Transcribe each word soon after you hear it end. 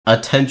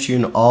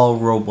Attention all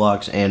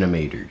Roblox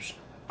animators.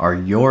 Are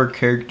your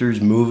characters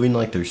moving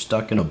like they're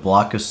stuck in a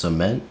block of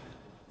cement?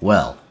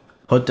 Well,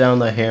 put down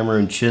the hammer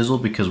and chisel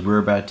because we're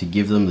about to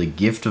give them the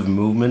gift of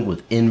movement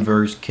with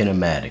inverse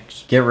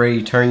kinematics. Get ready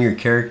to turn your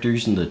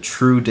characters into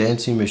true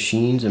dancing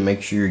machines and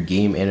make sure your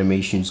game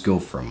animations go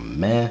from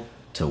meh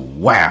to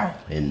wow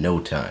in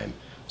no time.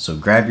 So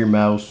grab your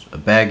mouse, a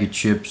bag of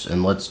chips,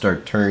 and let's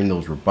start turning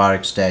those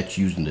robotic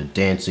statues into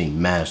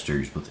dancing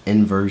masters with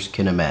inverse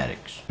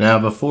kinematics. Now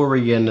before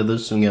we get into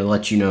this, I'm going to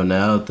let you know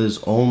now that this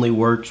only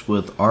works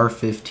with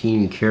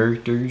R15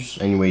 characters,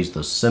 anyways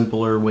the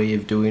simpler way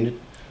of doing it.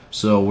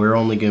 So we're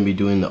only going to be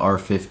doing the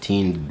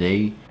R15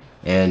 today.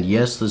 And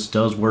yes, this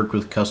does work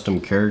with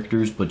custom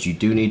characters, but you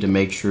do need to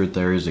make sure that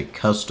there is a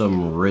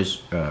custom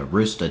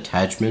wrist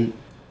attachment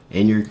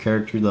in your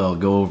character that I'll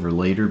go over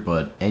later.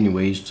 But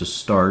anyways, to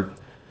start,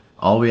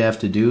 all we have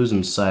to do is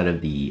inside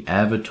of the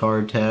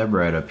avatar tab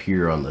right up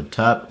here on the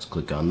top, let's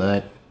click on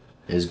that,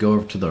 is go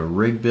over to the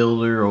rig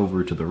builder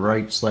over to the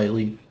right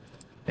slightly,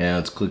 and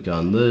let's click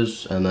on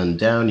this, and then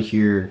down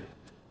here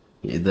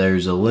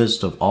there's a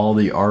list of all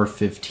the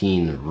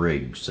R15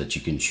 rigs that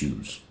you can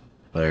choose.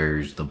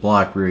 There's the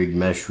block rig,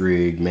 mesh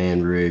rig,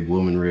 man rig,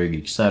 woman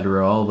rig,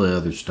 etc., all the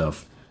other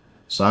stuff.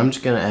 So I'm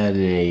just going to add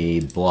in a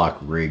block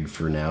rig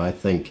for now. I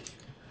think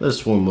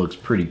this one looks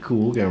pretty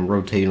cool. Gonna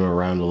rotate them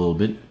around a little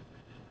bit.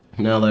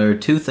 Now there are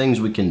two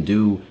things we can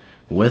do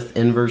with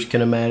inverse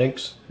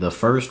kinematics. The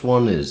first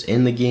one is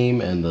in the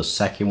game, and the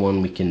second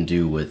one we can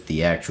do with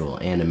the actual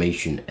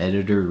animation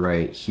editor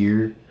right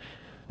here.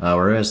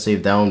 We're going to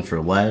save that one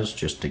for last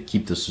just to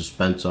keep the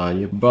suspense on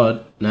you.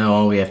 But now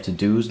all we have to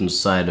do is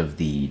inside of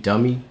the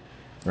dummy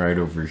right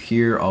over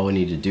here, all we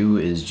need to do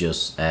is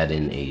just add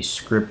in a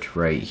script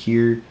right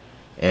here.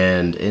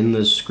 And in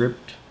this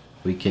script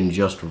we can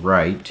just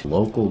write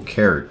local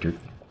character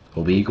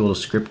will be equal to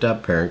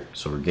script.parent,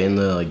 so we're getting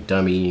the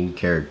dummy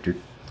character.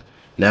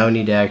 Now we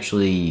need to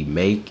actually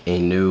make a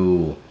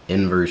new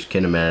inverse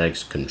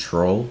kinematics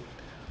control.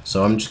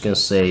 So I'm just going to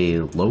say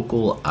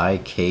local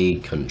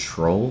IK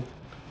control.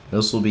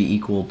 This will be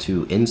equal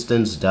to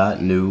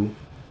instance.new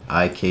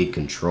IK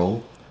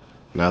control.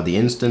 Now the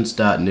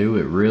instance.new,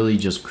 it really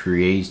just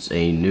creates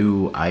a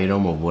new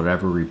item of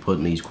whatever we put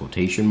in these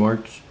quotation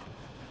marks.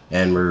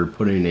 And we're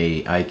putting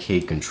a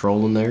IK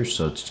control in there,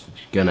 so it's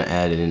gonna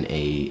add in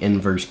a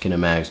inverse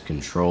kinematics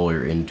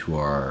controller into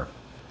our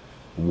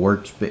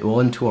workspace, well,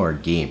 into our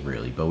game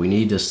really. But we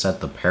need to set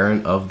the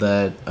parent of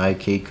that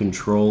IK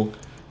control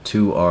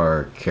to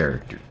our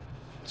character.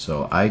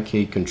 So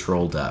IK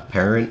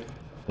control.parent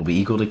will be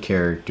equal to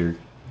character,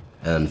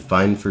 and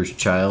find first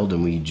child,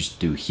 and we just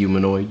do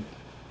humanoid,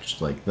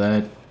 just like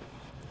that.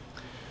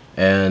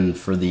 And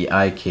for the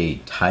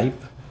IK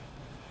type,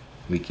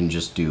 we can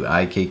just do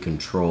IK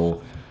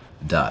control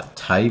dot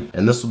type,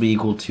 and this will be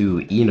equal to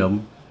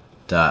enum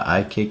dot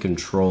IK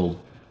control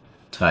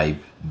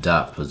type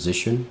dot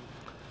position,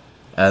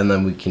 and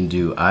then we can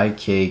do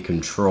IK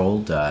control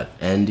dot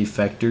end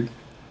effector.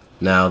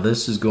 Now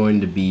this is going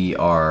to be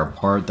our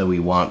part that we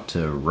want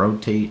to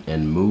rotate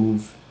and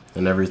move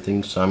and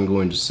everything, so I'm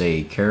going to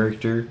say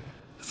character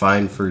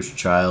find first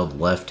child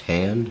left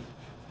hand,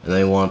 and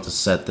I want to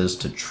set this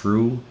to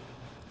true.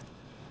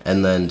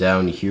 And then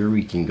down here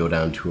we can go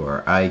down to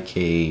our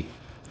IK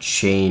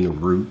chain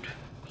root.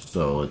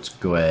 So let's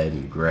go ahead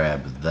and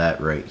grab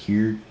that right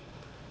here.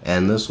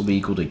 And this will be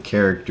equal to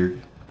character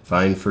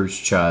find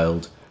first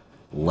child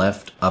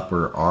left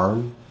upper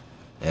arm.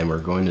 And we're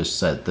going to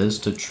set this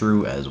to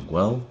true as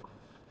well.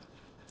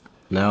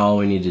 Now all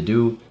we need to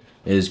do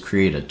is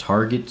create a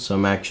target. So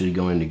I'm actually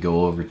going to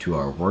go over to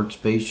our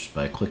workspace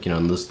by clicking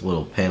on this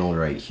little panel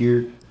right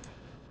here.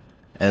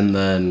 And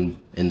then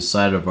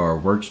inside of our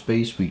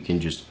workspace we can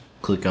just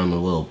click on the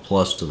little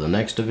plus to the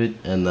next of it,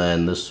 and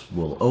then this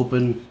will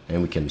open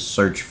and we can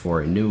search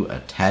for a new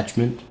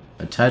attachment.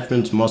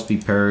 Attachments must be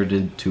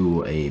parroted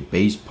to a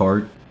base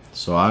part,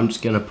 so I'm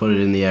just going to put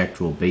it in the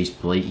actual base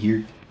plate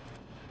here.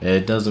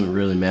 It doesn't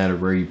really matter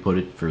where you put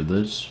it for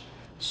this.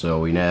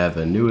 So we now have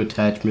a new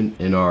attachment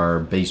in our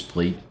base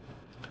plate.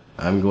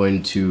 I'm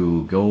going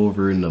to go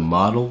over into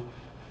model,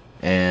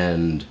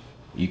 and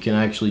you can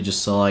actually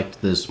just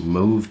select this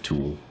move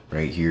tool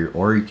right here,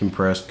 or you can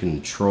press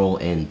Control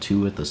and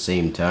 2 at the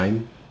same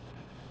time,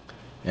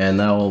 and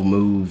that will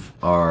move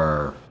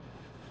our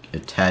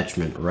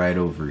attachment right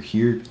over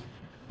here.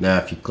 Now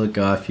if you click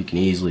off, you can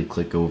easily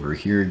click over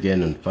here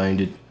again and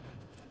find it.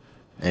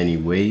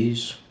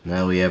 Anyways,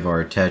 now we have our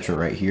attachment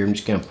right here. I'm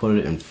just going to put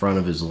it in front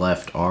of his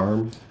left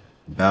arm,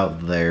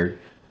 about there.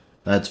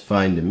 That's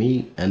fine to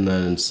me. And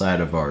then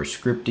inside of our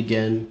script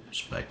again,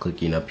 just by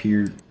clicking up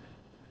here,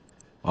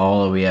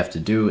 all we have to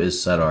do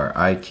is set our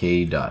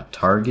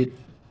IK.target,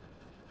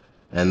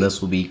 and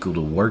this will be equal to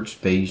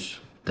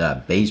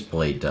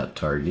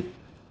workspace.baseplate.target,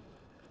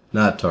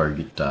 not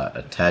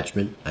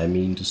target.attachment, I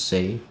mean to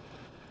say.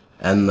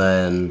 And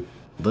then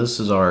this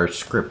is our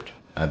script,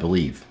 I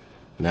believe.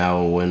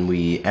 Now when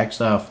we X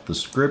off the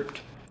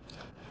script,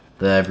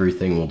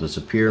 everything will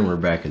disappear and we're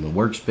back in the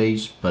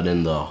workspace. But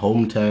in the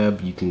home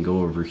tab, you can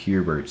go over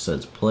here where it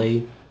says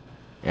play,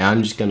 And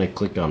I'm just gonna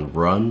click on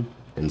run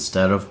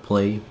instead of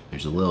play.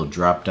 There's a little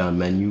drop down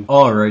menu.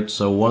 Alright,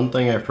 so one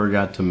thing I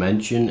forgot to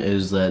mention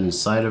is that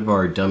inside of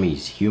our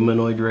dummy's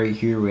humanoid right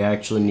here, we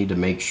actually need to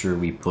make sure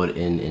we put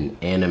in an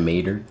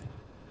animator.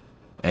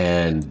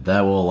 And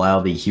that will allow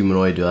the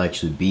humanoid to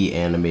actually be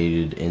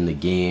animated in the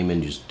game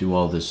and just do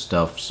all this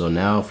stuff. So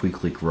now if we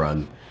click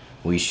run,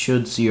 we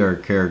should see our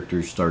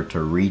character start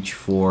to reach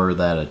for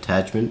that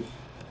attachment.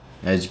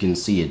 As you can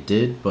see, it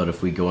did, but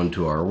if we go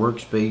into our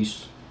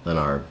workspace, then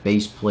our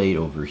base plate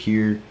over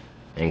here,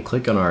 and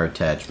click on our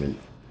attachment,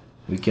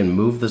 we can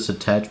move this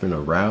attachment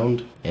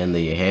around and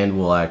the hand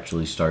will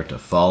actually start to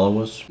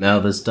follow us. Now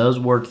this does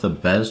work the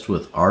best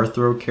with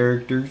Arthro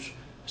characters,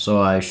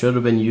 so I should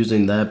have been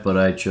using that, but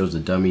I chose a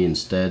dummy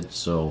instead.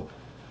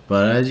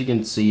 But as you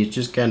can see, it's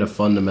just kind of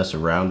fun to mess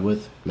around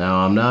with.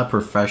 Now I'm not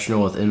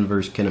professional with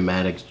inverse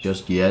kinematics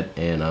just yet,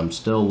 and I'm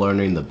still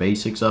learning the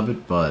basics of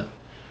it, but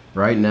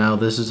right now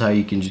this is how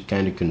you can just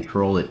kind of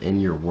control it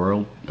in your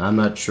world. I'm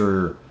not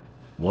sure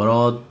what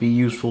all it'd be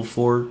useful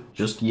for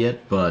just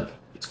yet, but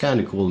it's kind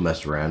of cool to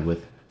mess around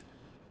with.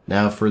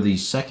 Now for the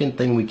second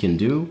thing we can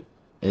do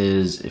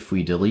is if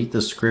we delete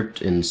the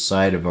script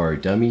inside of our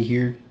dummy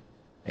here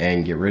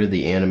and get rid of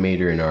the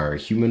animator in our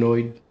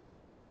humanoid,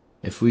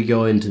 if we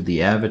go into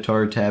the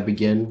avatar tab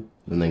again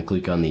and then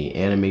click on the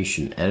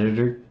animation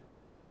editor,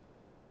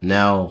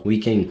 now we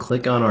can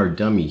click on our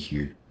dummy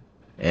here,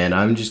 and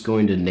I'm just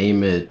going to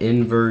name it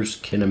inverse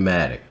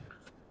kinematic,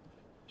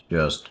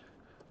 just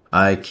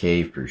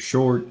IK for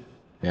short,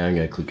 and I'm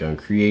going to click on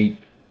create.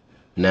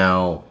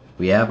 Now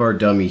we have our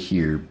dummy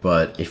here,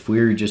 but if we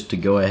were just to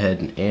go ahead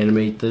and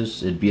animate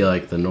this, it'd be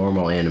like the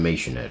normal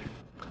animation editor,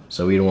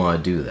 so we don't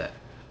want to do that.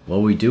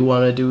 What we do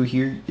want to do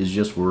here is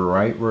just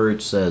right where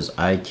it says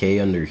IK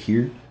under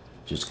here,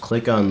 just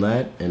click on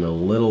that and a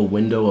little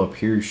window up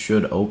here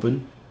should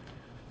open.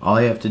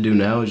 All you have to do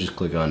now is just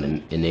click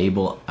on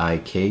enable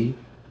IK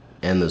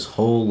and this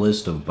whole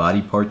list of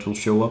body parts will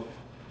show up.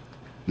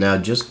 Now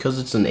just because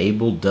it's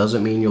enabled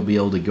doesn't mean you'll be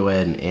able to go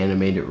ahead and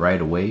animate it right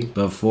away.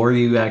 Before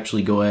you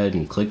actually go ahead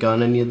and click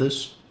on any of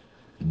this,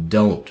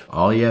 don't.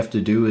 All you have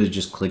to do is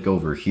just click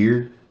over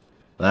here.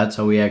 That's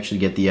how we actually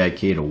get the IK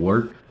to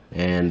work,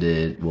 and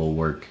it will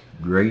work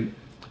great.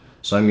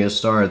 So I'm going to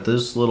start at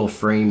this little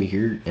frame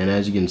here, and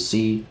as you can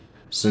see,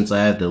 since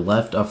I have the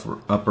left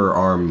upper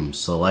arm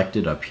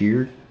selected up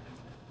here,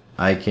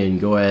 I can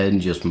go ahead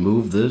and just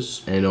move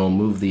this and it'll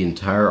move the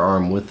entire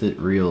arm with it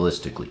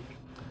realistically.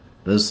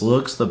 This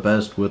looks the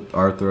best with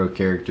Arthro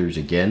characters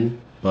again,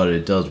 but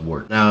it does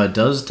work. Now it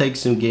does take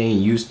some getting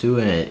used to,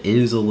 and it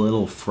is a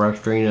little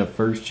frustrating at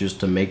first just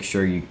to make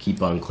sure you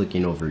keep on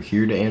clicking over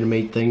here to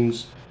animate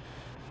things.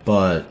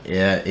 But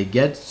yeah, you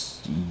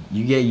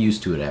get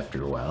used to it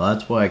after a while.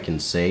 That's what I can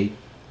say.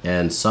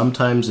 And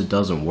sometimes it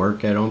doesn't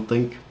work, I don't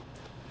think.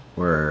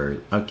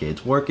 Okay,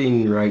 it's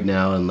working right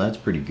now and that's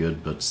pretty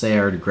good, but say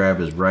I were to grab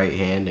his right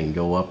hand and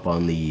go up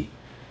on the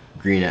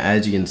green,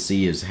 as you can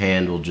see his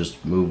hand will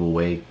just move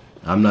away.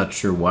 I'm not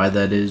sure why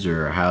that is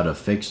or how to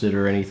fix it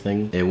or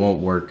anything. It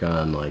won't work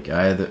on like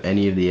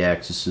any of the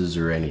axes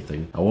or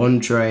anything. I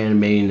wouldn't try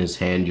animating his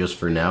hand just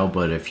for now,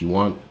 but if you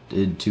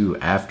wanted to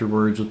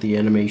afterwards with the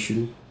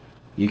animation,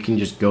 you can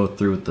just go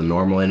through with the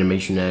normal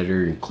animation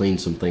editor and clean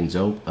some things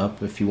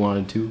up if you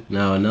wanted to.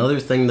 Now another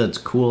thing that's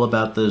cool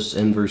about this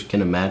inverse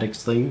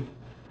kinematics thing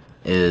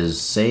is,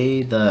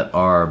 say that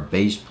our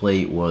base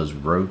plate was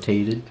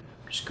rotated.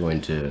 I'm just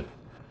going to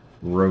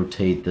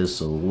rotate this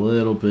a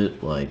little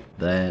bit like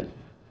that.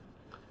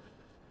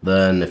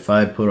 Then if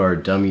I put our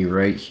dummy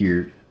right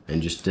here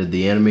and just did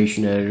the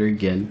animation editor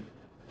again,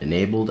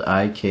 enabled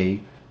IK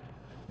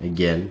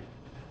again,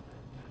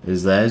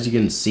 is that as you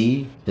can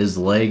see, his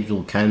legs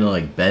will kind of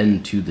like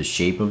bend to the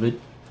shape of it.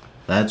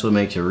 That's what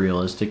makes it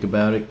realistic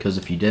about it, because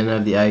if you didn't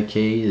have the IK,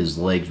 his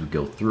legs would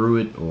go through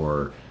it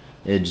or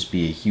it'd just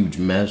be a huge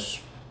mess.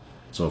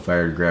 So if I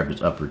were to grab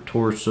his upper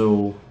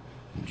torso,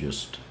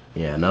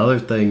 yeah, another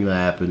thing that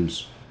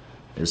happens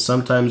is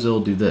sometimes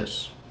it'll do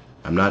this.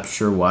 I'm not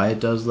sure why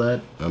it does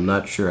that. I'm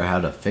not sure how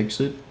to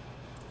fix it.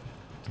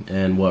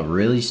 And what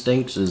really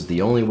stinks is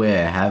the only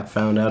way I have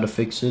found how to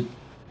fix it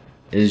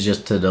is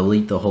just to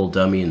delete the whole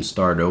dummy and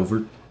start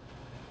over.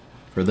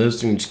 For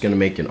this, I'm just going to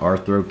make an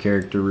Arthro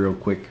character real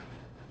quick.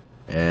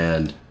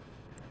 And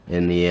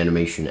in the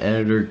animation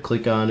editor,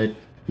 click on it,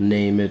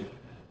 name it,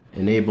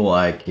 enable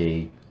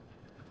IK,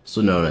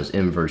 so known as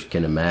inverse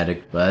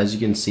kinematic. But as you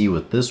can see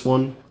with this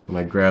one, when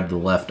I grab the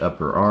left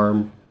upper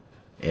arm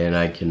and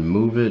I can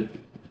move it,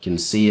 you can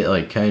see it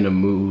like kind of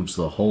moves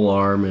the whole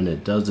arm, and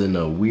it does it in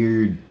a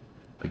weird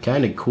but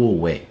kind of cool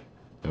way.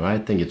 And I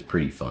think it's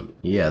pretty fun.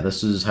 Yeah,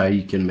 this is how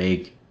you can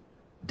make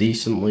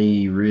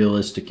decently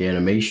realistic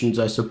animations,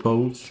 I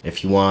suppose.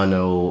 If you want to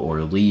know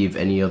or leave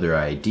any other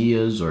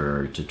ideas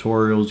or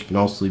tutorials, you can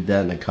also leave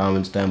that in the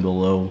comments down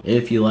below.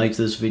 If you liked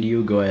this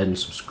video, go ahead and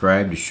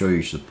subscribe to show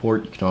your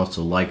support. You can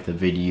also like the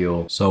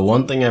video. So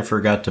one thing I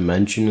forgot to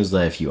mention is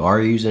that if you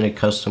are using a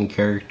custom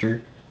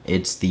character,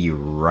 It's the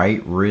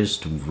right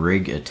wrist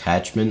rig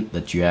attachment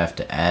that you have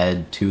to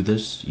add to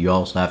this. You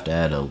also have to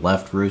add a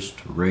left wrist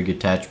rig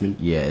attachment.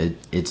 Yeah,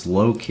 it's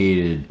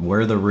located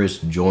where the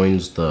wrist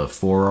joins the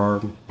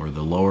forearm or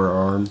the lower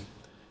arm.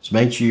 So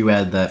make sure you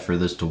add that for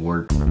this to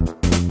work.